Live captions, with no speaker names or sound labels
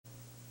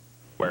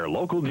where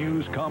local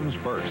news comes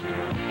first.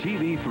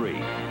 TV3,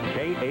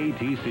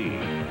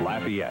 KATC,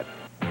 Lafayette.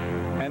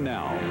 And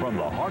now, from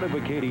the heart of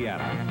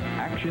Acadiana,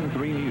 Action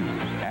 3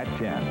 News at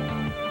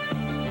 10.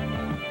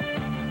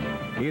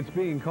 It's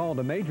being called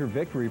a major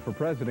victory for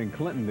President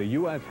Clinton. The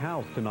U.S.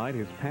 House tonight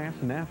has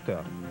passed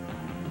NAFTA.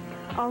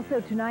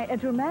 Also tonight, a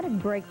dramatic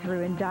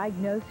breakthrough in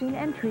diagnosing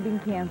and treating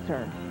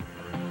cancer.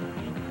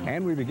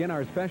 And we begin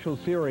our special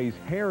series,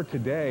 Hair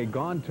Today,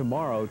 Gone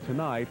Tomorrow.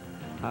 Tonight,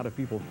 how do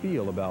people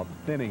feel about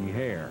thinning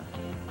hair?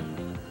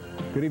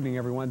 Good evening,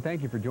 everyone.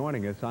 Thank you for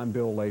joining us. I'm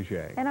Bill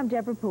Leger. And I'm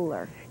Deborah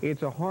Pooler.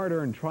 It's a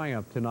hard-earned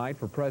triumph tonight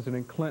for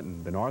President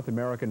Clinton. The North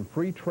American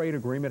Free Trade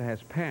Agreement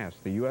has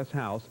passed the U.S.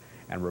 House,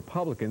 and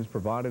Republicans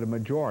provided a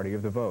majority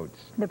of the votes.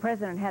 The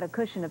president had a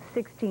cushion of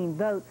 16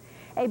 votes.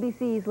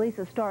 ABC's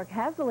Lisa Stark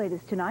has the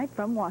latest tonight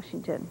from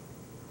Washington.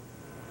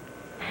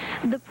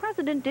 The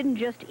president didn't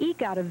just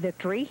eke out a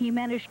victory, he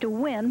managed to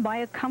win by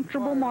a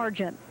comfortable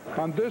margin.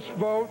 On this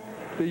vote,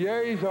 the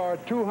yeas are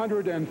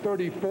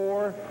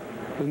 234,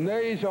 the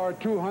nays are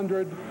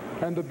 200,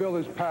 and the bill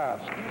is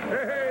passed.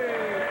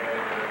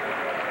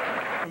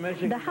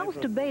 The House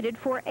debated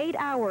for 8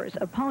 hours.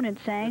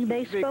 Opponents saying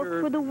they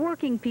spoke for the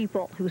working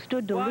people who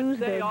stood to lose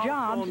their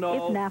jobs if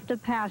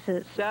NAFTA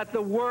passes. That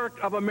the work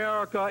of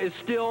America is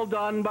still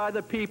done by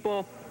the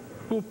people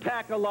who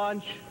pack a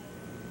lunch,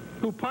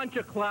 who punch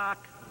a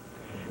clock,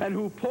 and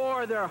who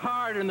pour their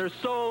heart and their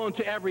soul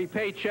into every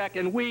paycheck,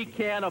 and we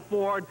can't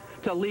afford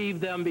to leave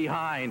them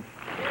behind.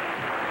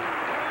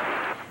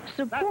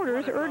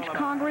 Supporters urged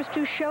Congress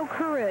to show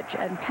courage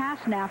and pass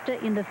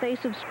NAFTA in the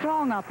face of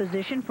strong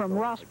opposition from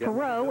Ross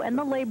Perot and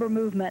the labor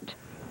movement.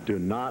 Do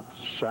not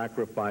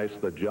sacrifice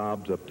the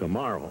jobs of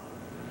tomorrow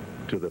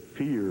to the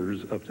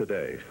fears of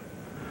today.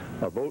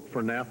 A vote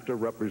for NAFTA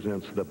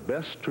represents the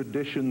best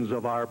traditions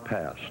of our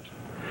past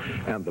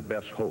and the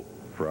best hope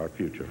for our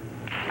future.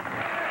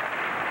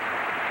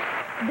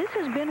 This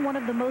has been one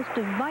of the most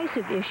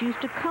divisive issues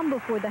to come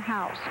before the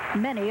House.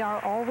 Many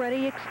are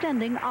already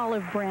extending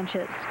olive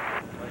branches.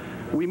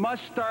 We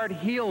must start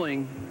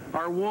healing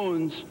our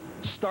wounds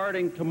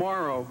starting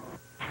tomorrow.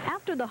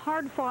 After the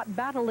hard-fought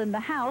battle in the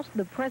House,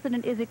 the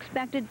president is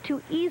expected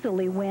to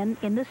easily win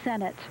in the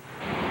Senate.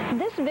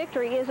 This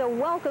victory is a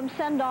welcome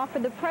send-off for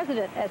the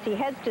president as he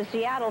heads to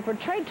Seattle for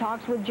trade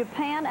talks with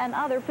Japan and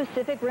other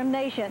Pacific Rim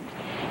nations,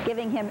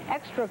 giving him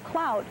extra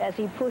clout as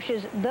he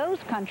pushes those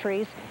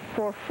countries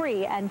for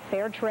free and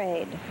fair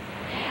trade.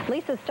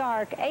 Lisa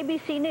Stark,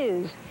 ABC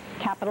News,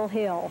 Capitol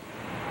Hill.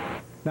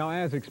 Now,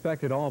 as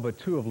expected, all but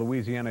 2 of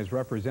Louisiana's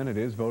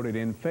representatives voted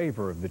in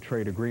favor of the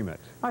trade agreement.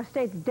 Our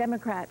state's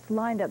Democrats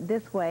lined up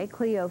this way.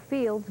 Cleo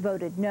Fields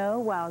voted no,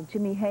 while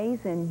Jimmy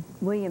Hayes and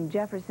William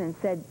Jefferson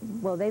said,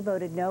 well, they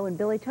voted no, and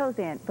Billy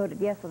Tozan voted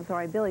yes.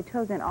 Billy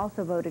Tozan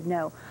also voted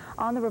no.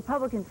 On the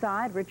Republican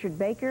side, Richard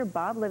Baker,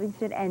 Bob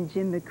Livingston, and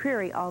Jim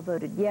McCreary all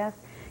voted yes.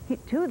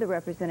 2 of the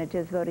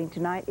representatives voting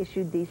tonight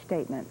issued these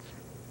statements.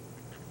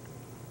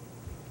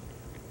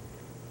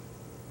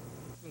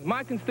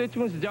 My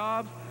constituents'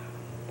 jobs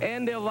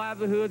and their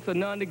livelihoods are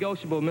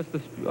non-negotiable,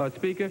 Mr.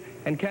 Speaker,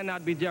 and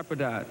cannot be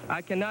jeopardized.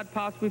 I cannot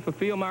possibly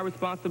fulfill my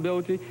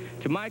responsibility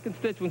to my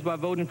constituents by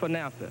voting for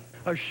NAFTA.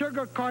 A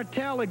sugar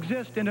cartel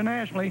exists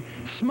internationally,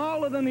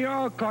 smaller than the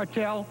oil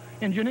cartel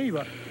in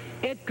Geneva.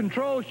 It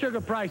controls sugar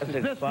prices.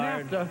 This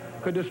NAFTA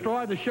could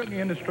destroy the sugar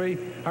industry.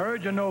 I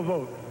urge a no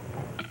vote.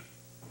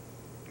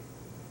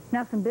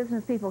 Now, some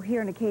business people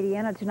here in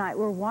Acadiana tonight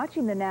were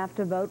watching the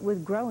NAFTA vote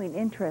with growing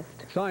interest.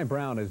 Cy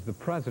Brown is the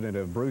president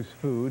of Bruce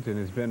Foods and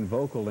has been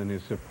vocal in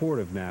his support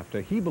of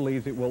NAFTA. He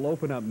believes it will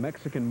open up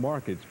Mexican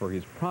markets for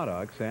his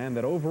products and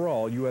that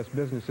overall U.S.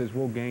 businesses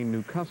will gain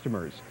new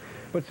customers.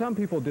 But some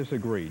people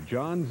disagree.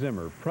 John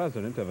Zimmer,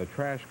 president of a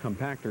trash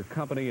compactor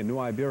company in New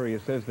Iberia,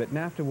 says that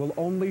NAFTA will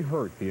only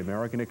hurt the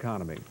American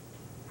economy.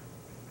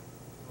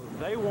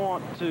 They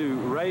want to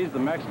raise the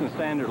Mexican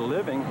standard of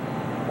living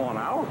on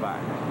our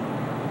backs.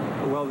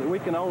 Well, we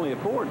can only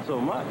afford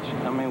so much.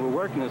 I mean, we're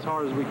working as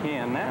hard as we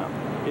can now.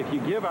 If you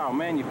give our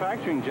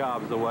manufacturing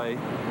jobs away,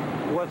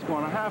 what's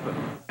going to happen?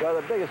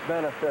 Well, the biggest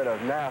benefit of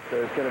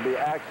NAFTA is going to be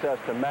access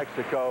to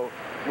Mexico,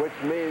 which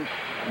means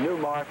new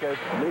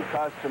markets, new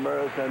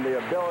customers, and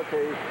the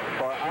ability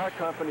for our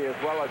company as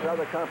well as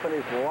other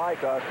companies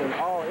like us in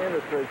all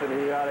industries in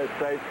the United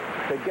States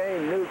to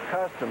gain new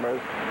customers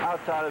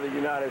outside of the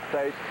United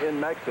States in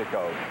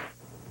Mexico.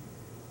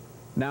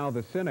 Now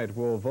the Senate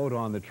will vote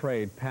on the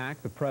trade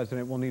pact. The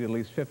president will need at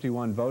least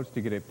 51 votes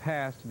to get it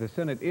passed. The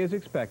Senate is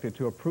expected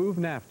to approve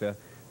NAFTA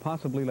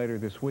possibly later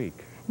this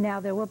week. Now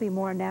there will be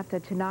more on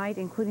NAFTA tonight,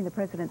 including the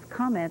president's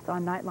comments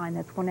on Nightline.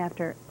 That's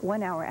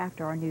 1 hour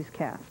after our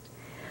newscast.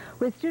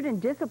 With student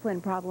discipline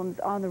problems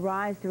on the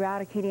rise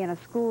throughout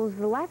Acadiana schools,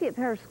 the Lafayette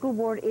Parish School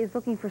Board is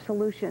looking for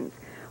solutions.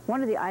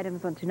 One of the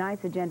items on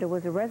tonight's agenda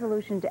was a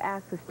resolution to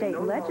ask the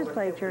state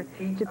legislature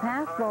to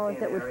pass laws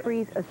that would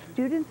freeze a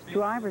student's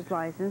driver's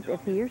license if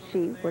he or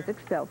she was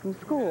expelled from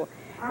school.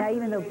 Now,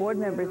 even though board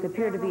members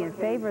appear to be in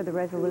favor of the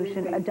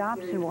resolution,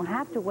 adoption will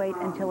have to wait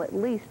until at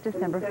least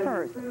December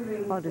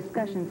 1st, while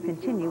discussions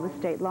continue with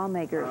state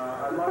lawmakers.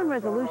 One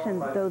resolution,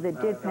 though,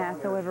 that did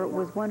pass, however,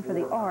 was one for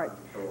the arts,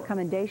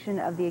 commendation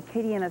of the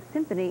Acadiana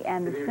Symphony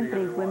and the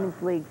Symphony's Women's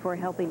League for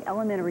helping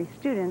elementary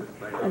students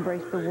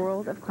embrace the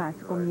world of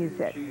classical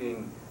music.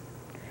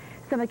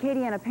 Some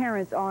Acadiana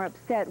parents are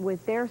upset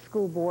with their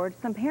school board.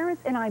 Some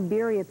parents in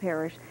Iberia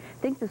Parish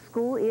think the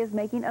school is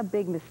making a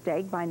big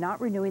mistake by not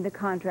renewing the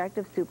contract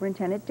of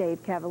Superintendent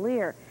Dave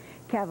Cavalier.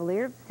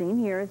 Cavalier, seen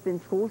here, has been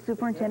school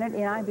superintendent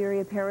in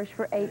Iberia Parish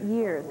for 8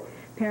 years.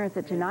 Parents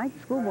at tonight's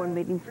school board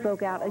meeting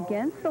spoke out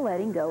against the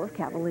letting go of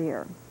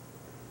Cavalier.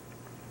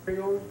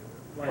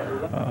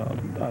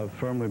 I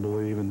firmly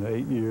believe in the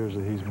 8 years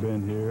that he's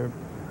been here,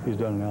 he's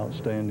done an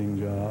outstanding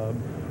job.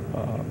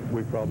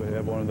 We probably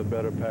have one of the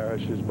better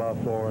parishes by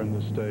far in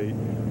the state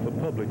for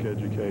public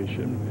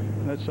education.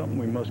 And that's something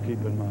we must keep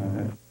in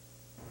mind.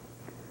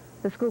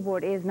 The school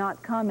board is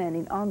not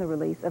commenting on the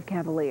release of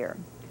Cavalier.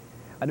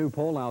 A new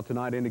poll out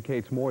tonight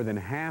indicates more than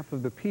half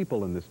of the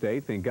people in the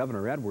state think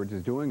Governor Edwards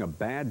is doing a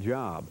bad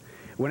job.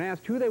 When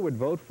asked who they would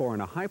vote for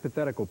in a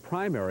hypothetical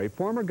primary,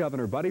 former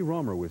Governor Buddy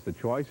Roemer was the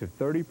choice of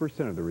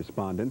 30% of the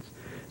respondents.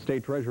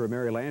 State Treasurer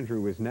Mary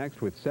Landrieu was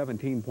next with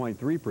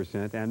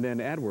 17.3%, and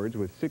then Edwards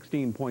with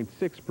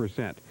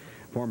 16.6%.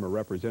 Former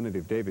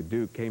Representative David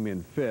Duke came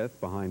in 5th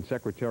behind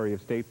Secretary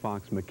of State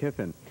Fox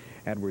McKiffin.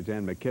 Edwards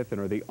and McKiffin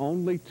are the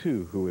only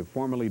two who have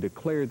formally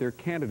declared their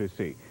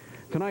candidacy.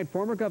 Tonight,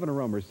 former Governor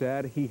Roemer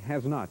said he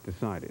has not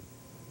decided.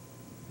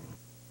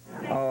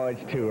 Oh,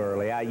 it's too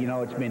early. You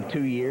know, it's been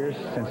 2 years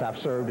since I've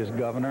served as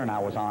governor, and I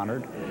was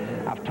honored.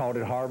 I've taught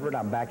at Harvard.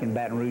 I'm back in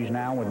Baton Rouge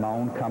now with my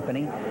own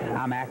company.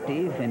 I'm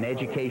active in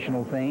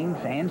educational things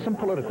and some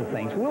political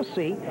things. We'll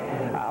see.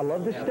 I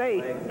love the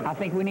state. I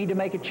think we need to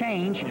make a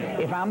change.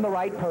 If I'm the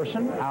right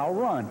person, I'll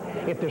run.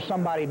 If there's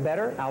somebody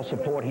better, I'll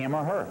support him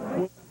or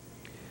her.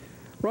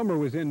 Roemer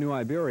was in New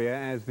Iberia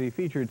as the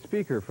featured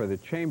speaker for the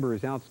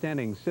Chamber's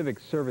Outstanding Civic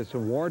Service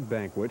Award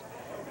banquet.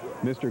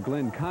 Mr.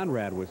 Glenn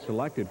Conrad was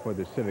selected for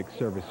the Civic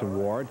Service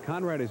Award.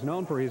 Conrad is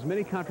known for his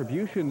many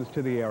contributions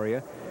to the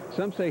area.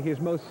 Some say his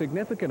most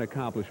significant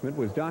accomplishment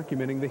was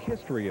documenting the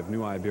history of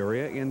New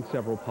Iberia in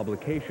several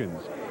publications.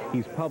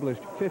 He's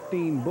published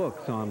 15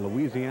 books on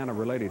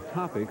Louisiana-related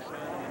topics.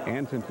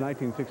 And since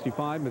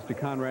 1965, Mr.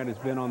 Conrad has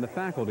been on the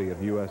faculty of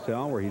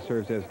USL, where he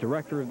serves as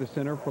director of the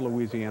Center for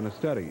Louisiana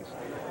Studies.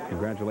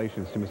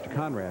 Congratulations to Mr.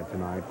 Conrad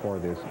tonight for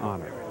this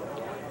honor.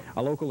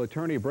 A local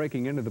attorney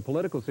breaking into the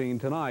political scene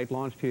tonight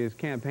launched his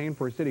campaign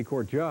for a city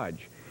court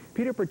judge.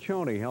 Peter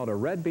Piccioni held a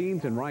red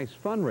beans and rice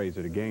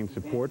fundraiser to gain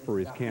support for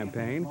his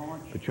campaign.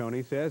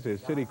 Piccioni says as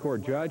city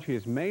court judge,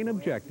 his main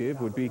objective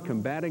would be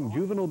combating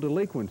juvenile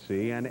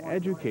delinquency and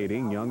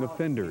educating young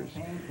offenders.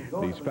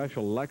 The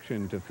special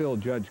election to fill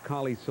Judge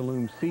Kali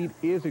Saloom's seat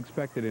is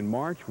expected in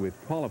March, with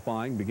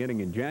qualifying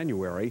beginning in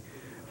January.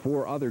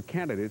 4 other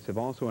candidates have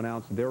also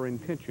announced their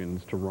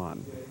intentions to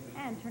run.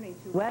 And turning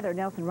to weather,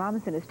 Nelson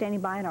Robinson is standing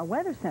by in our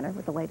weather center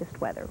with the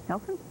latest weather.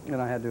 Nelson? And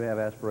I had to have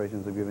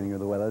aspirations of giving you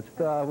the weather.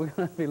 We're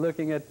going to be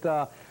looking at,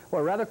 well,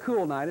 a rather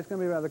cool night. It's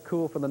going to be rather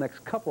cool for the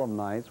next couple of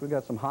nights. We've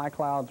got some high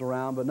clouds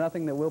around, but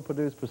nothing that will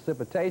produce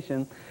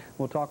precipitation.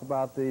 We'll talk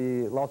about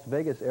the Las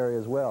Vegas area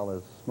as well,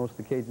 as most of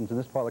the Cajuns in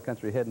this part of the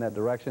country head in that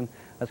direction.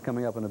 That's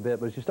coming up in a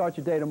bit. But as you start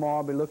your day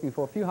tomorrow, be looking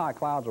for a few high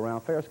clouds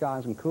around, fair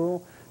skies and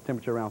cool.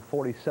 Temperature around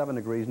 47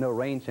 degrees, no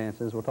rain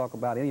chances. We'll talk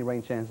about any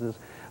rain chances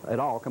at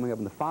all coming up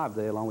in the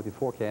 5-day along with your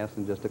forecast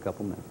in just a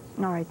couple minutes.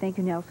 All right, thank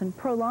you, Nelson.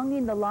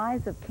 Prolonging the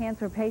lives of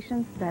cancer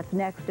patients, that's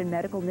next in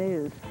medical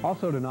news.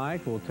 Also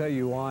tonight, we'll tell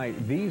you why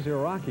these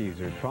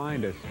Iraqis are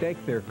trying to stake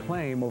their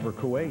claim over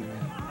Kuwait.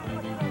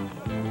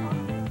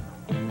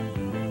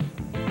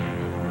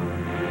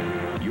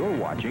 You're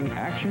watching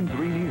Action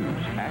 3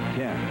 News at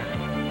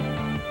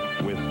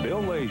 10 with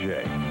Bill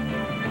Leger,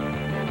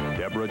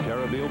 Deborah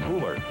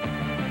Terraville-Pooler,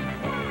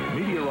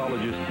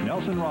 meteorologist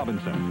Nelson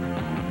Robinson,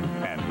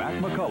 and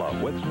Mac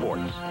McCullough with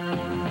sports.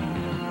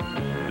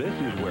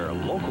 This is where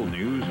local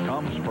news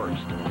comes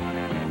first.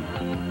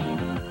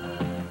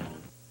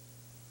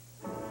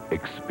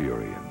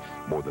 Experience.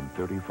 More than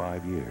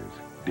 35 years.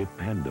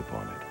 Depend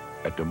upon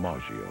it. At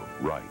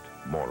DiMaggio, Wright,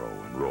 Morrow,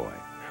 and Roy.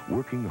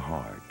 Working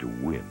hard to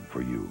win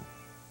for you.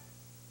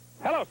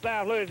 Hello,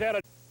 South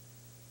Louisiana.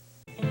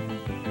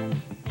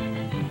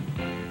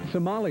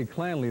 Somali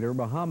clan leader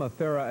Mohammed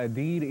Farah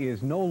Aidid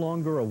is no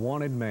longer a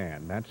wanted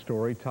man. That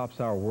story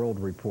tops our world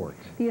report.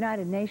 The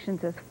United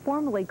Nations has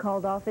formally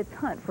called off its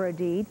hunt for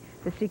Aidid.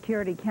 The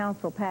Security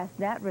Council passed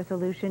that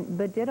resolution,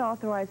 but did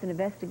authorize an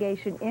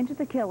investigation into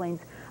the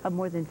killings of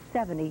more than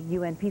 70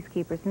 UN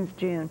peacekeepers since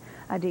June.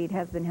 Aidid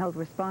has been held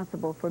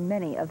responsible for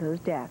many of those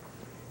deaths.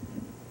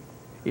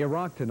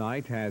 Iraq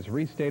tonight has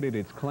restated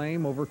its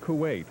claim over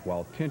Kuwait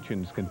while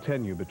tensions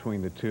continue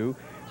between the two.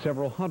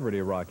 Several hundred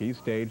Iraqis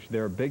staged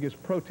their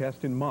biggest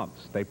protest in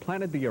months. They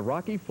planted the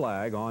Iraqi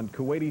flag on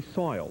Kuwaiti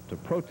soil to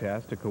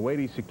protest a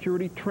Kuwaiti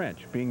security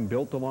trench being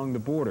built along the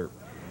border.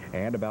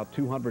 And about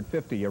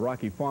 250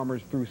 Iraqi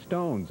farmers threw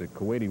stones at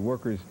Kuwaiti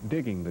workers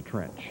digging the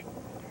trench.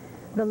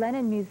 The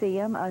Lenin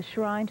Museum, a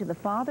shrine to the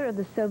father of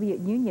the Soviet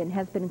Union,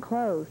 has been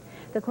closed.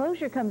 The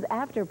closure comes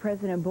after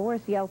President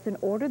Boris Yeltsin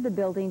ordered the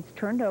buildings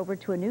turned over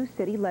to a new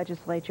city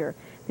legislature.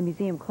 The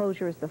museum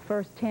closure is the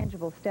first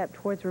tangible step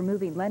towards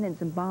removing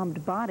Lenin's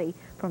embalmed body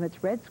from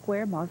its Red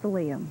Square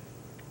mausoleum.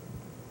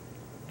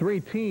 3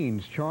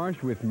 teens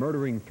charged with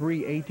murdering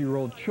 3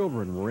 8-year-old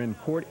children were in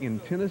court in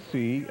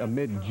Tennessee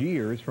amid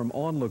jeers from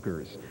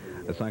onlookers.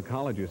 A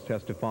psychologist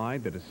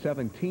testified that a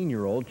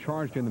 17-year-old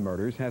charged in the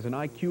murders has an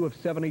IQ of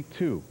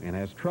 72 and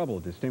has trouble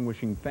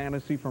distinguishing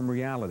fantasy from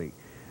reality.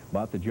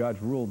 But the judge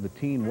ruled the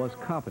teen was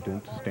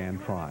competent to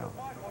stand trial.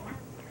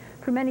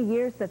 For many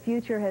years, the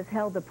future has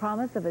held the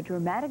promise of a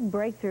dramatic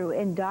breakthrough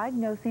in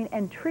diagnosing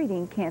and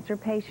treating cancer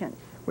patients.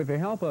 With the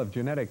help of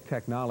genetic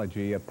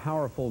technology, a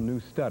powerful new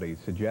study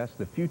suggests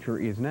the future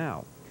is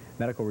now.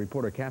 Medical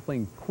reporter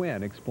Kathleen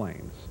Quinn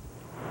explains.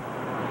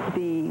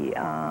 The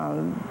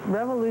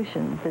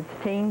revolution that's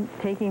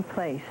taking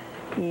place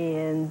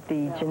in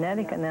the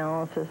genetic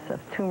analysis of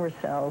tumor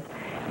cells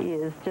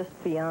is just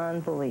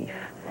beyond belief.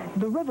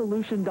 The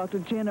revolution Dr.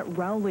 Janet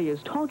Rowley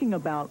is talking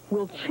about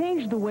will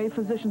change the way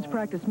physicians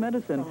practice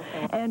medicine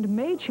and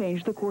may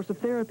change the course of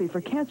therapy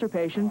for cancer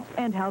patients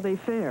and how they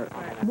fare.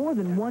 More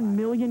than 1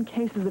 million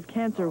cases of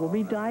cancer will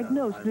be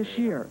diagnosed this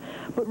year,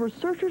 but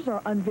researchers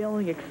are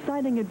unveiling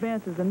exciting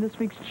advances in this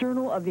week's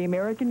Journal of the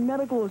American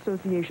Medical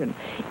Association.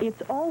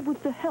 It's all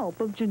with the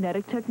help of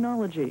genetic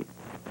technology.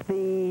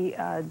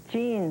 The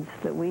genes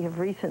that we have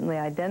recently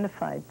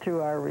identified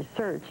through our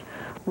research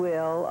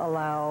will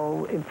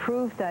allow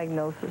improved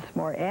diagnosis,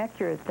 more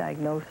accurate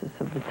diagnosis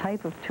of the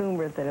type of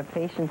tumor that a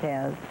patient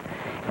has,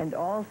 and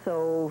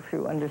also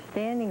through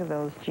understanding of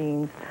those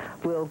genes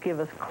will give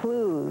us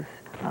clues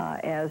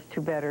as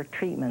to better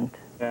treatment.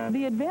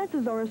 The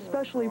advances are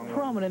especially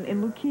prominent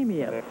in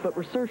leukemia, but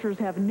researchers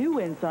have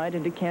new insight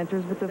into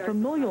cancers with a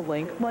familial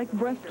link like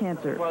breast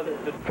cancer.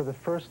 For the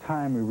first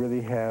time, we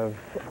really have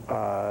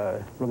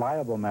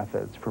reliable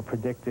methods for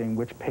predicting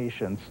which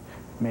patients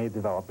may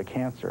develop a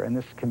cancer, and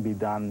this can be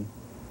done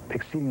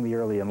exceedingly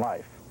early in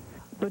life.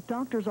 But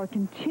doctors are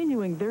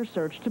continuing their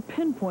search to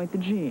pinpoint the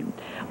gene.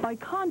 By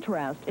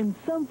contrast, in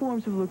some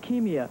forms of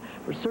leukemia,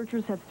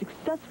 researchers have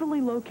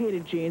successfully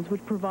located genes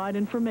which provide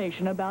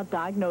information about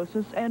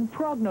diagnosis and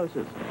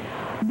prognosis.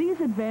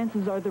 These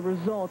advances are the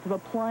result of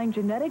applying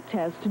genetic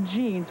tests to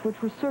genes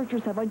which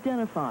researchers have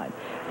identified.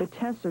 The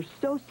tests are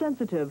so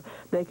sensitive,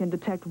 they can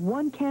detect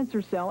 1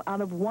 cancer cell out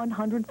of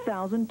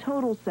 100,000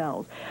 total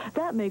cells.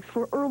 That makes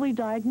for early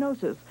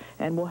diagnosis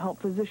and will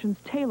help physicians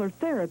tailor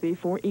therapy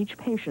for each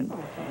patient.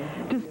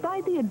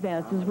 Despite the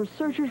advances,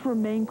 researchers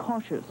remain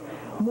cautious.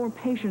 More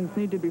patients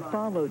need to be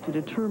followed to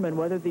determine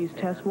whether these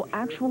tests will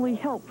actually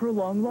help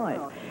prolong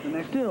life.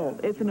 Still,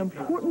 it's an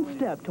important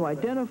step to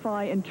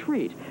identify and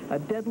treat a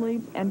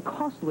deadly and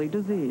costly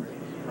disease.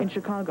 In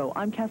Chicago,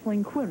 I'm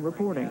Kathleen Quinn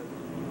reporting.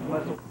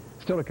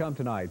 Still to come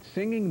tonight,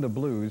 singing the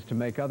blues to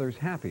make others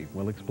happy.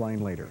 We'll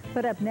explain later.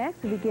 But up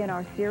next, we begin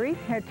our series,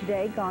 Hair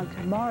Today, Gone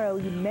Tomorrow.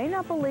 You may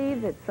not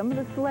believe that some of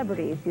the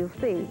celebrities you'll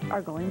see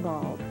are going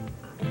bald.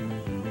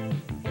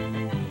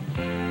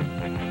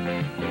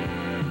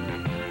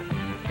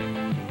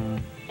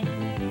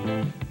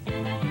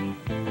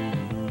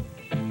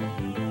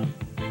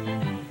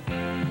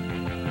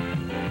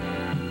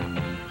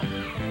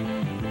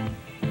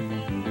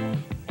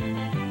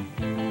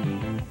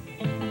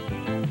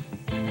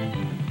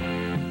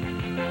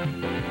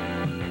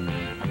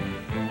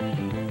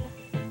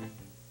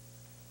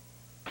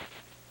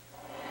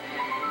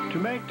 To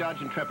make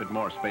Dodge Intrepid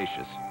more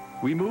spacious,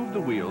 we moved the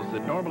wheels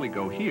that normally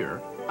go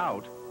here,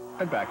 out,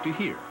 and back to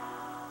here.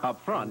 Up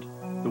front,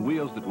 the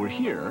wheels that were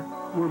here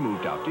were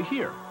moved out to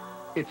here.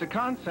 It's a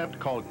concept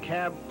called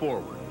cab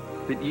forward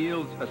that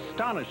yields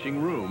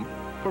astonishing room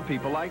for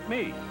people like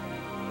me.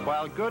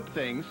 While good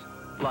things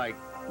like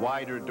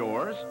wider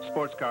doors,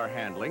 sports car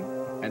handling,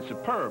 and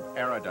superb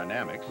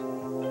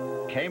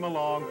aerodynamics came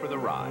along for the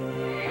ride.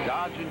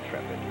 Dodge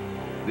Intrepid.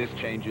 This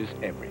changes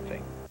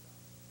everything.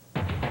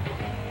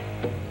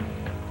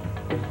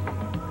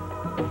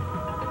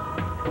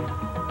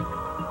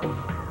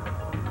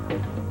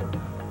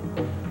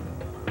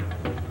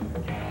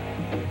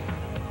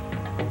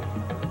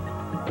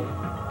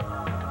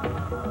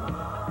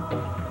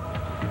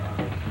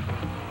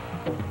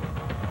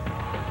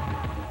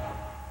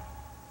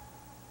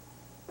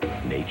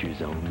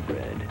 Nature's own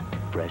bread,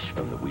 fresh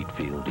from the wheat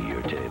field to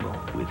your table,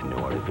 with no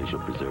artificial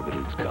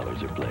preservatives,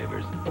 colors, or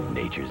flavors.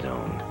 Nature's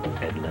own,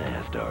 at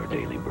last, our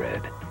daily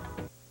bread.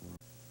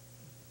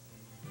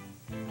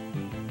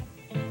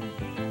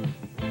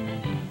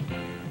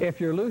 If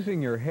you're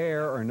losing your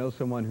hair or know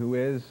someone who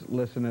is,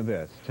 listen to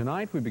this.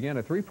 Tonight we begin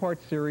a 3-part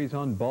series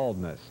on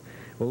baldness.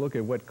 We'll look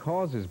at what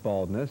causes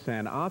baldness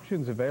and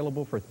options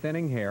available for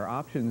thinning hair,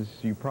 options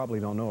you probably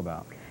don't know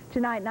about.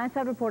 Tonight,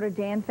 Nightside reporter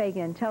Dan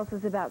Fagan tells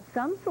us about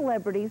some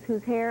celebrities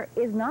whose hair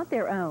is not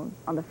their own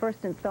on the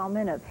first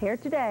installment of Hair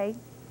Today,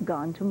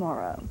 Gone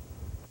Tomorrow.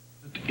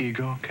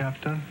 Ego,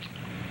 Captain?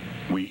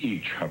 We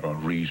each have our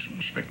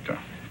reasons, Victor.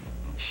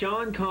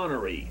 Sean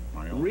Connery,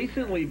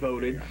 recently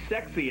voted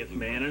sexiest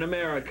man in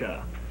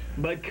America.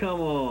 But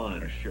come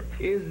on,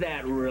 is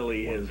that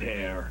really his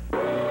hair?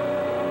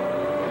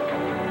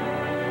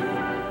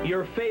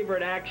 Your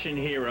favorite action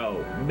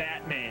hero,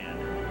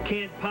 Batman,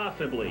 can't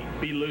possibly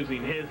be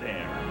losing his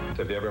hair.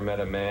 Have you ever met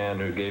a man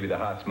who gave you the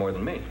hots more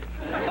than me?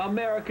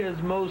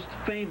 America's most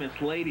famous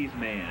ladies'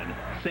 man,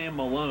 Sam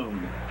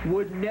Malone,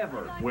 would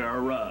never wear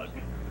a rug.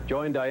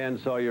 Join Diane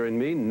Sawyer and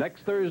me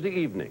next Thursday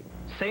evening.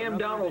 Sam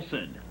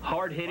Donaldson,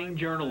 hard-hitting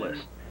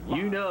journalist.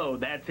 You know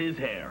that's his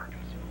hair.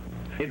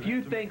 If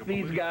you think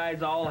these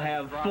guys all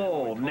have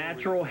full,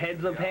 natural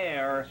heads of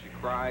hair,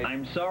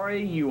 I'm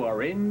sorry, you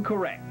are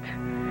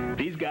incorrect.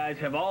 These guys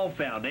have all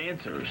found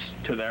answers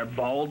to their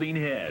balding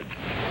heads.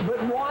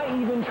 But why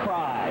even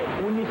try?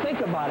 When you think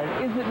about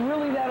it, is it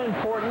really that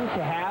important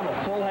to have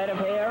a full head of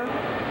hair?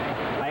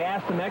 I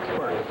asked some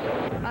experts.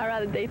 I'd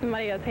rather date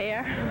somebody with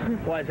hair.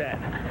 Why is that?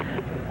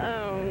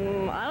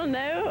 I don't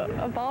know.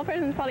 A bald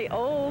person's probably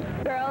old.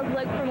 Girls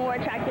look for more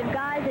attractive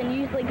guys, and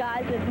usually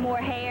guys with more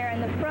hair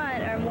in the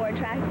front are more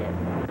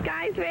attractive.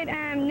 Guys with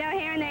no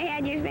hair in their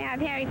head usually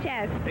have hairy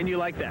chests. And you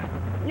like that?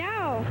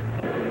 No.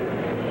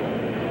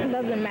 It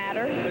doesn't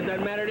matter. It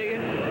doesn't matter to you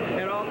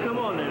at all? Come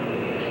on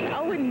then.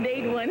 I wouldn't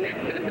date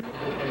one.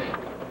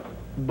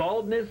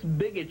 Baldness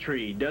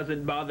bigotry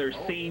doesn't bother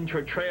Scene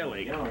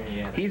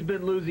Tretrelli. He's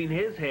been losing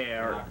his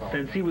hair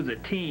since he was a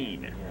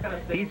teen.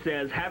 He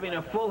says having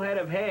a full head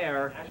of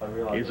hair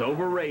is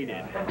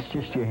overrated. It's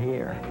just your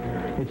hair.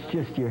 It's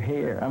just your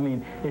hair. I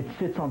mean, it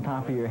sits on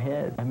top of your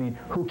head. I mean,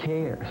 who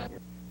cares?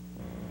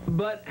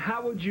 But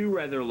how would you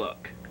rather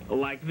look?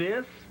 Like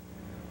this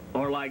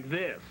or like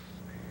this?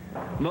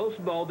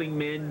 Most balding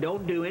men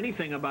don't do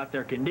anything about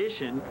their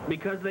condition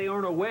because they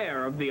aren't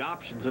aware of the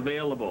options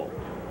available.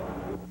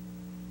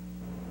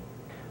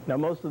 Now,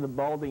 most of the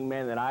balding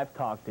men that I've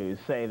talked to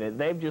say that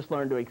they've just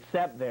learned to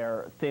accept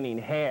their thinning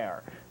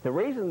hair. The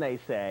reason they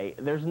say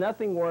there's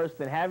nothing worse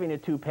than having a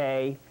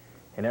toupee,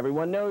 and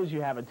everyone knows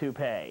you have a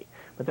toupee.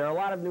 But there are a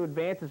lot of new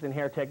advances in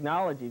hair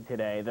technology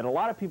today that a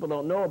lot of people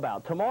don't know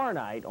about. Tomorrow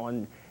night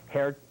on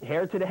Hair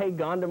Today,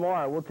 Gone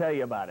Tomorrow, we'll tell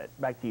you about it.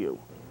 Back to you.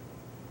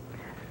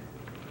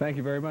 Thank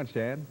you very much,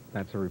 Dan.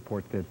 That's a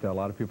report that a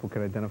lot of people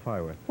can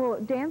identify with.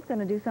 Well, Dan's going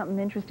to do something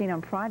interesting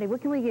on Friday.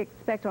 What can we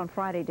expect on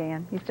Friday,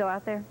 Dan? You still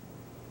out there?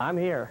 I'm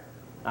here.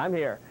 I'm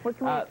here. What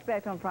can we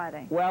expect on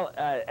Friday? Well,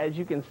 as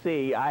you can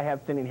see, I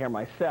have thinning hair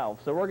myself.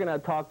 So we're going to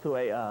talk to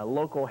a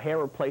local hair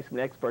replacement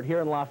expert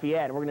here in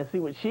Lafayette, and we're going to see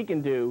what she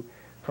can do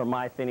for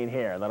my thinning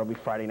hair. That'll be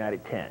Friday night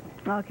at 10.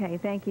 Okay,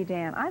 thank you,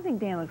 Dan. I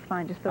think Dan looks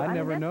fine. Just so I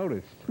never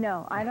noticed.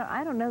 No,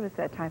 I don't notice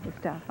that type of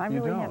stuff. I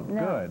really don't? have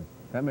no. Good.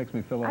 That makes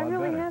me feel a lot better. I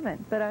really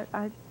haven't, but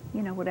I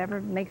you know,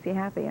 whatever makes you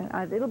happy.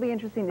 It'll be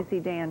interesting to see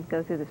Dan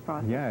go through this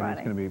process Yeah, Friday.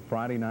 It's going to be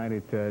Friday night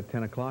at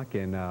 10 o'clock,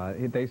 and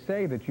they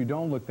say that you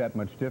don't look that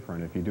much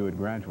different if you do it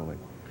gradually,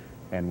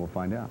 and we'll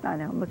find out. I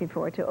know. I'm looking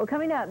forward to it. Well,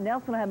 coming up,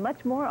 Nelson will have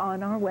much more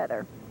on our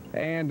weather.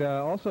 And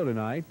also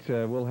tonight,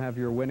 we'll have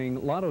your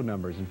winning lotto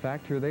numbers. In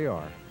fact, here they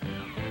are.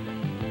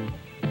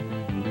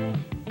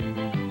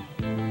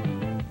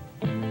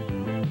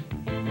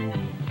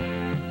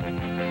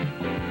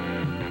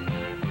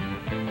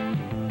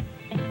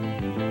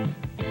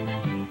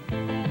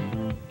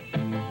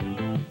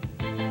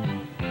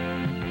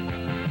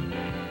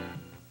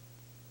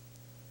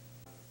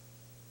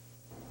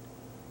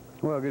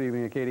 Well, good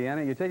evening,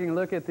 Acadiana. You're taking a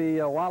look at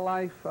the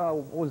wildlife,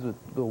 what was it,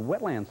 the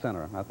Wetland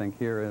Center, I think,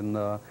 here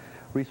in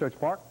Research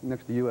Park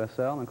next to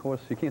USL. And, of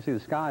course, you can't see the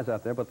skies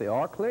out there, but they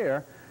are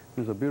clear.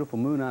 There's a beautiful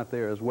moon out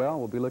there as well.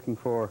 We'll be looking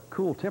for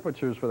cool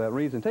temperatures for that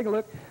reason. Take a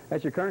look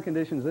at your current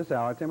conditions this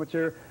hour.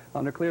 Temperature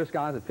under clear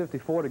skies at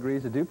 54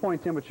 degrees. The dew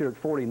point temperature at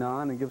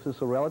 49. It gives us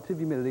a relative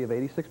humidity of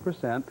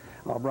 86%.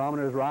 Our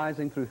barometer is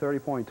rising through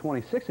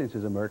 30.26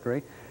 inches of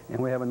mercury. And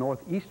we have a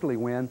northeasterly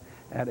wind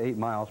at 8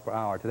 miles per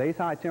hour. Today's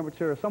high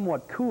temperature is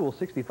somewhat cool,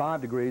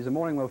 65 degrees. The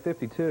morning low,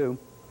 52.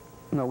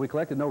 No, we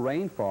collected no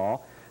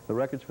rainfall. The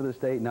records for this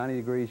date, 90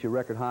 degrees, your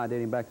record high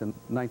dating back to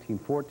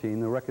 1914.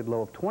 The record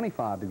low of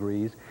 25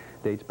 degrees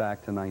dates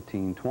back to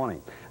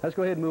 1920. Let's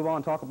go ahead and move on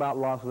and talk about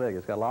Las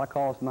Vegas. Got a lot of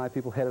calls tonight.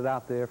 People headed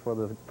out there for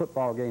the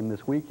football game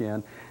this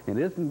weekend. And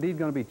it is indeed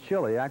going to be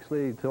chilly.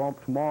 Actually,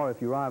 tomorrow,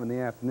 if you arrive in the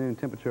afternoon,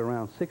 temperature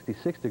around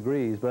 66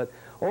 degrees. But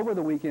over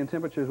the weekend,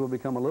 temperatures will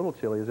become a little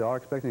chilly as they are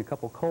expecting a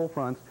couple cold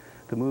fronts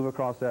to move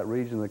across that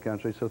region of the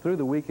country. So through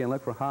the weekend,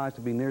 look for highs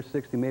to be near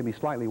 60, maybe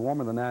slightly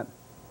warmer than that.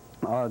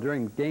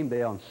 During game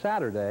day on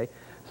Saturday,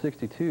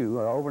 62.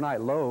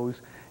 Overnight lows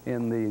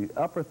in the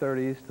upper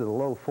 30s to the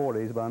low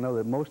 40s, but I know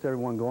that most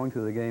everyone going to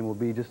the game will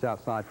be just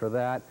outside for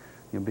that.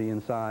 You'll be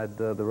inside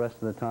the rest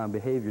of the time.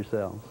 Behave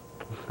yourselves.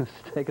 Let's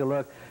take a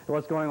look at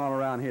what's going on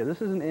around here.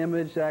 This is an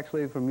image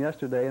actually from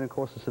yesterday, and of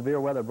course the severe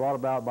weather brought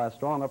about by a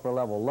strong upper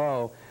level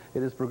low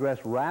It has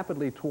progressed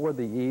rapidly toward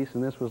the east,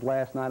 and this was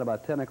last night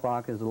about 10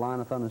 o'clock as the line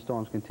of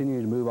thunderstorms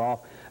continue to move off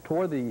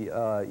toward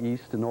the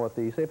east to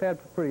northeast. They've had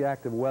pretty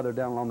active weather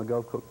down along the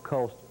Gulf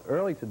Coast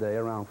early today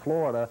around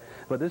Florida,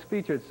 but this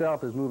feature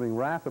itself is moving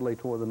rapidly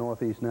toward the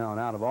northeast now and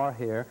out of our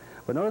hair.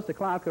 But notice the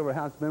cloud cover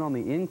has been on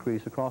the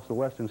increase across the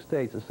western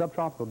states. A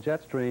subtropical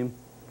jet stream,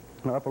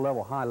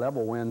 upper-level,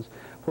 high-level winds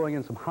pulling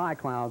in some high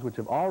clouds which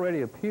have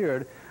already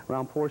appeared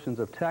around portions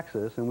of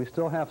Texas, and we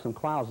still have some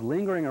clouds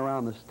lingering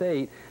around the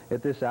state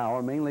at this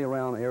hour, mainly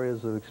around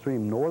areas of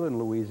extreme northern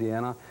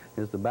Louisiana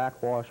as the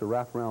backwash or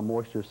wraparound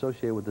moisture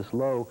associated with this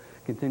low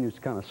continues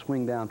to kind of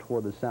swing down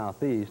toward the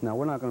southeast. Now,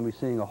 we're not going to be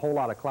seeing a whole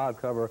lot of cloud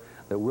cover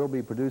that will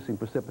be producing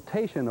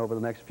precipitation over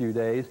the next few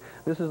days.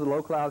 This is the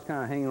low clouds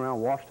kind of hanging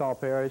around Ouachita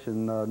Parish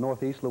in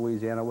northeast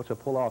Louisiana, which will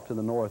pull off to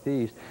the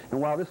northeast.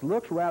 And while this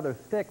looks rather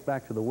thick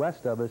back to the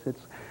west of us,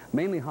 it's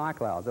mainly high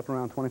clouds, up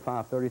around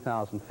 25,000,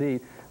 30,000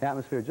 feet. The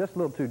atmosphere is just a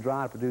little too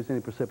dry to produce any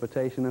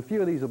precipitation. A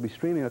few of these will be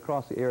streaming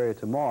across the area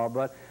tomorrow,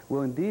 but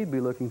we'll indeed be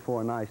looking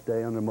for a nice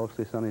day under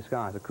mostly sunny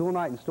skies. A cool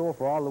night in store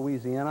for all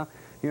Louisiana.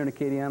 Here in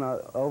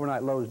Acadiana,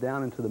 overnight lows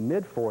down into the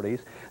mid-40s.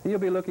 Then you'll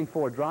be looking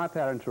for a dry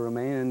pattern to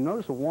remain, and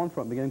notice a warm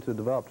front beginning to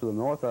develop to the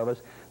north of us.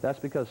 That's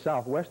because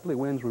southwesterly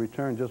winds will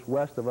return just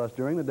west of us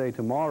during the day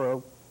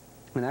tomorrow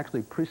and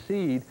actually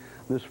precede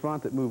this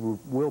front that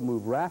will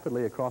move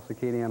rapidly across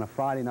Acadiana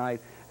Friday night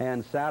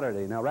and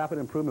Saturday. Now, rapid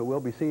improvement will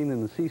be seen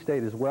in the sea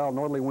state as well.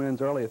 Northerly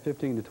winds early at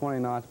 15 to 20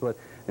 knots, but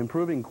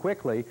improving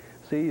quickly.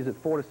 Seas at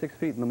 4 to 6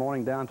 feet in the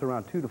morning, down to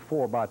around 2 to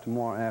 4 by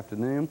tomorrow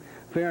afternoon.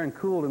 Fair and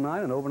cool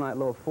tonight, an overnight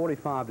low of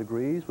 45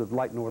 degrees with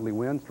light northerly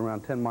winds to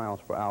around 10 miles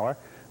per hour.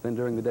 Then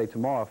during the day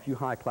tomorrow, a few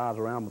high clouds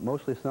around, but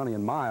mostly sunny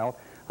and mild.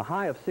 A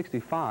high of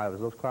 65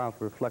 as those clouds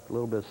reflect a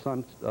little bit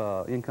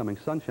of incoming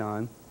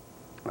sunshine.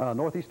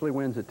 Northeasterly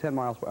winds at 10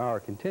 miles per hour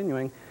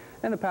continuing,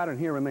 and the pattern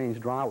here remains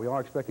dry. We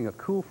are expecting a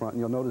cool front, and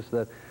you'll notice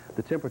that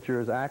the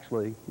temperatures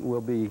actually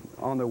will be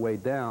on their way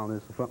down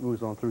as the front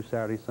moves on through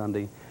Saturday,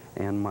 Sunday,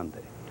 and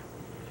Monday.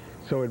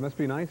 So it must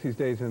be nice these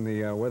days in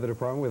the weather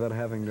department without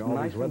having all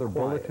these weather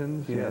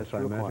bulletins. Yes, I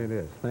imagine it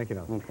is. Thank you,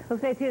 Nelson. So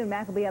stay tuned.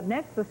 Mac will be up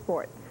next with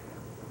sports.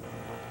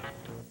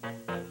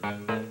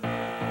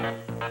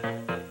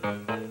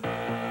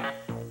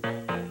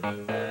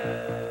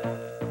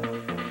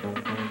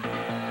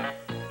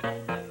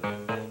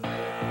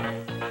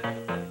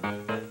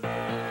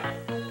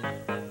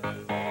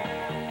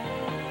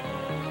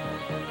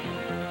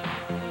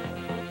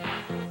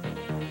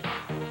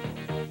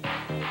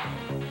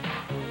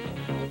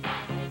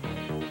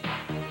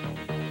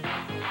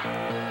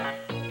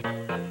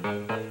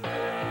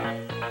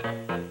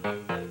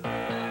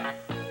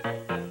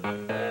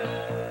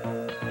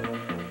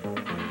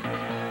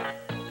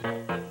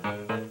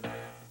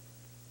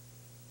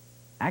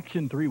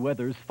 Action 3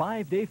 Weather's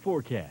 5-day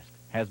forecast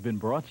has been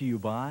brought to you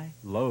by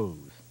Lowe's.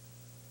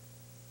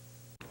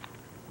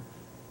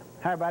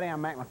 Hi, everybody.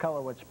 I'm Mac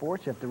McCullough with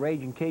Sports. If the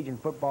Raging Cajun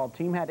football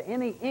team had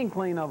any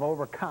inkling of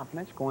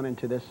overconfidence going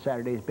into this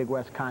Saturday's Big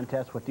West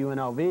contest with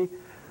UNLV,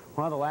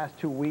 well, the last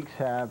 2 weeks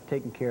have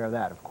taken care of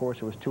that. Of course,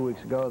 it was 2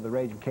 weeks ago the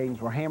Raging Cajuns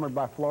were hammered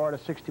by Florida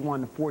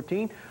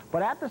 61-14,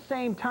 but at the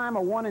same time,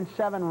 a 1-7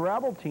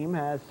 Rebel team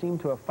has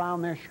seemed to have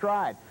found their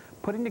stride,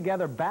 putting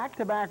together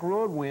back-to-back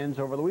road wins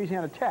over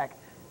Louisiana Tech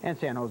and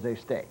San Jose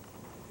State.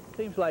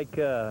 Seems like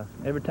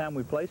every time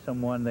we play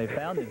someone, they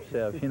found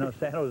themselves. You know,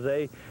 San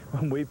Jose,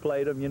 when we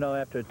played them, you know,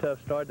 after a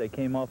tough start, they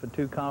came off of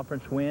 2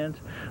 conference wins.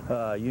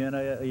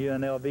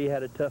 UNLV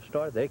had a tough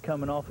start. They're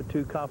coming off of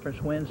 2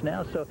 conference wins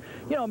now. So,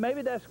 you know,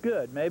 maybe that's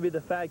good. Maybe the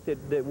fact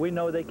that we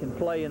know they can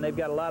play and they've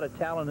got a lot of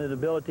talent and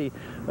ability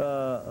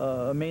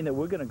mean that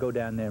we're going to go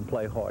down there and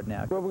play hard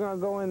now. Well, we're going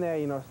to go in there,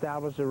 you know,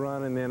 establish a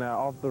run, and then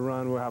off the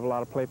run, we'll have a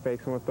lot of play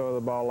fakes and we'll throw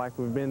the ball like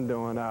we've been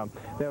doing.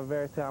 They're a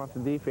very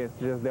talented defense.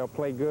 Just they'll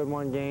play good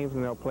one games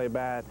and they'll play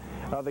bad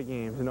other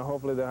games. You know,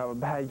 hopefully they'll have a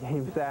bad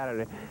game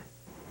Saturday.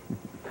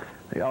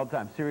 The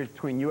all-time series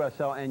between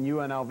USL and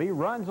UNLV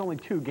runs only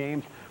 2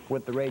 games,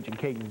 with the Raging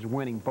Cajuns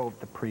winning both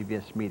the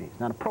previous meetings.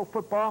 Now, to pro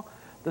football,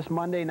 this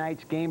Monday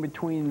night's game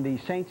between the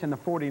Saints and the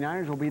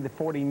 49ers will be the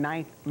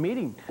 49th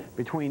meeting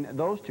between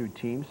those 2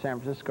 teams.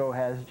 San Francisco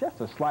has just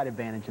a slight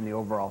advantage in the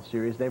overall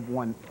series. They've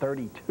won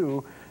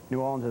 32. New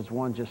Orleans has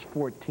won just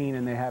 14,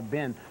 and there have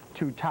been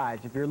 2 ties.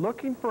 If you're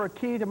looking for a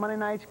key to Monday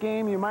night's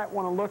game, you might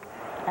want to look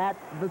at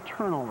the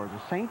turnovers.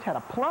 The Saints had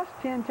a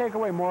 +10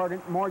 takeaway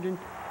margin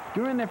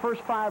during their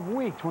first 5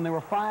 weeks when they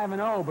were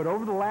 5-0, but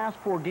over the last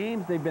 4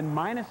 games, they've been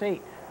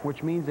 -8,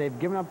 which means they've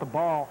given up the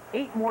ball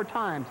 8 more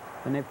times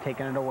than they've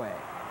taken it away.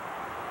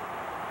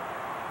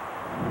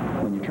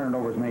 When you turn it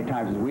over as many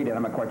times as we did,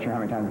 I'm not quite sure how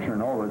many times we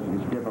turned over.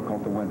 It's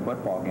difficult to win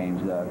football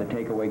games. The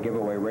takeaway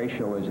giveaway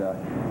ratio is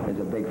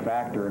a big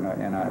factor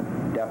and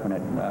a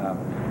definite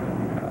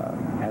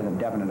has a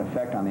definite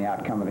effect on the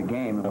outcome of the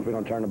game. If we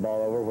don't turn the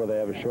ball over where they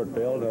have a short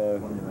field,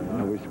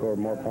 we score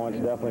more points,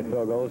 definitely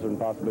field goals and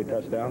possibly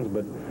touchdowns,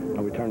 but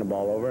we turn the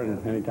ball over,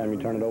 and anytime you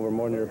turn it over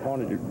more than your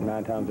opponent,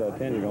 9 times out of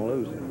 10, you're going to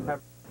lose.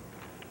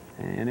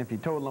 And if you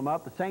total them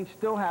up, the Saints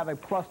still have a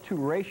 +2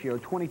 ratio,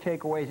 20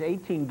 takeaways,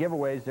 18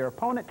 giveaways. Their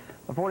opponent,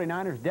 the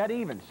 49ers, dead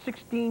even,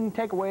 16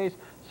 takeaways,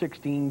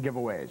 16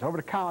 giveaways. Over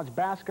to college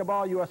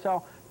basketball,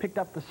 USL picked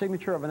up the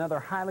signature of another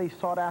highly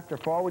sought-after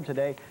forward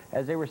today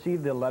as they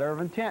received the letter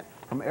of intent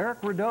from Eric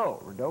Rideau.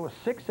 Rideau is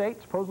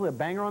 6'8", supposedly a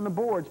banger on the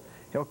boards.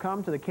 He'll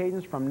come to the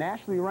Cajuns from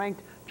nationally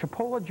ranked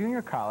Chipola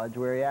Junior College,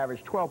 where he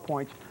averaged 12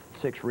 points,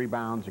 6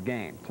 rebounds a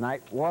game.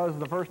 Tonight was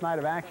the first night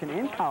of action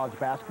in college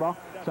basketball.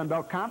 Sun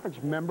Belt Conference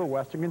member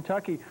Western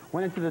Kentucky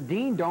went into the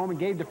Dean Dome and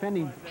gave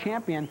defending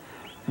champion,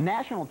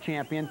 national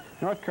champion,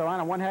 North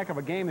Carolina one heck of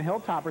a game. The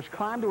Hilltoppers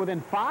climbed to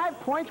within 5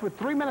 points with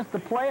 3 minutes to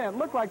play, and it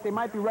looked like they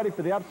might be ready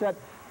for the upset,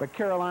 but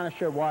Carolina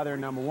showed why they're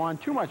number one.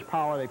 Too much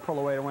power. They pull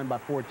away to win by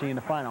 14.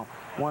 The final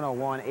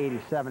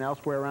 101-87.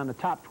 Elsewhere around the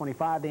top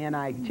 25, the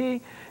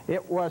NIT,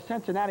 it was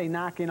Cincinnati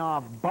knocking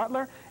off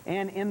Butler,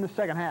 and in the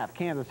second half,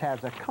 Kansas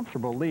has a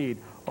comfortable lead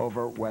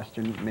over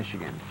Western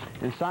Michigan.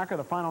 In soccer,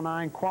 the final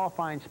 9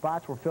 qualifying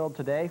spots were filled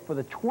today for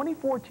the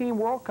 2014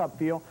 World Cup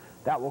field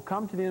that will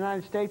come to the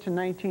United States in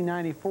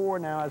 1994.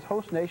 Now, as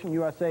host nation,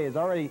 USA is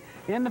already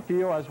in the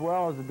field, as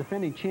well as the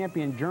defending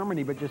champion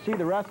Germany, but you see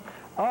the rest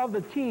of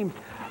the teams.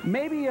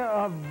 Maybe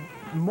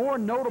more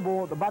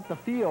notable about the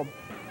field,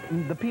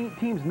 the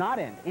teams not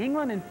in.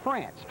 England and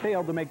France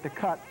failed to make the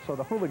cut, so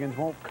the hooligans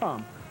won't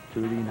come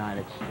to the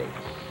United States.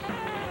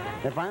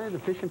 And finally, the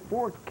fishing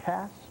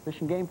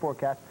game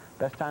forecast.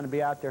 Best time to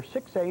be out there,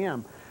 6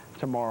 a.m.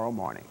 tomorrow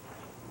morning.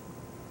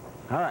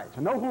 All right,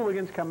 so no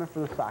hooligans coming for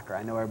the soccer.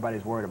 I know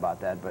everybody's worried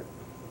about that, but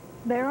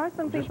there are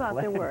some people out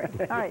there worried.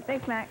 All right,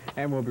 thanks, Mac.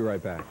 And we'll be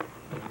right back.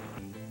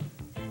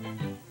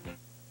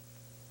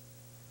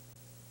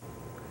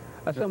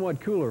 A somewhat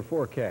cooler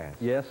forecast.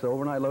 Yes,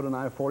 overnight low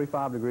tonight of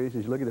 45 degrees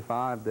as you look at the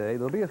 5-day.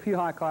 There'll be a few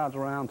high clouds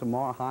around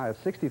tomorrow, high of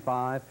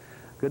 65.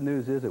 Good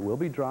news is it will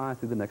be dry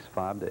through the next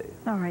 5 days.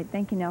 All right,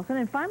 thank you, Nelson.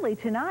 And finally,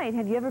 tonight,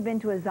 have you ever been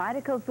to a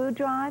Zydeco food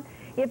drive?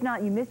 If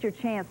not, you missed your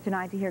chance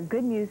tonight to hear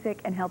good music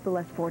and help the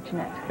less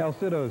fortunate. El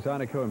Cido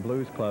Zydeco and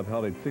Blues Club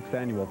held its 6th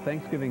annual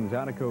Thanksgiving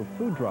Zydeco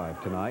food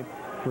drive tonight.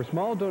 For a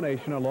small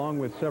donation, along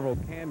with several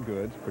canned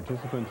goods,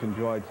 participants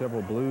enjoyed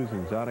several blues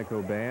and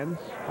Zydeco bands.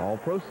 All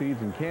proceeds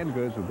and canned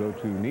goods will go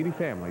to needy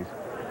families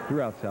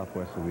throughout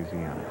Southwest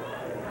Louisiana.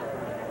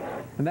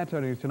 And that's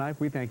our news tonight.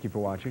 We thank you for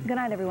watching. Good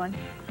night, everyone.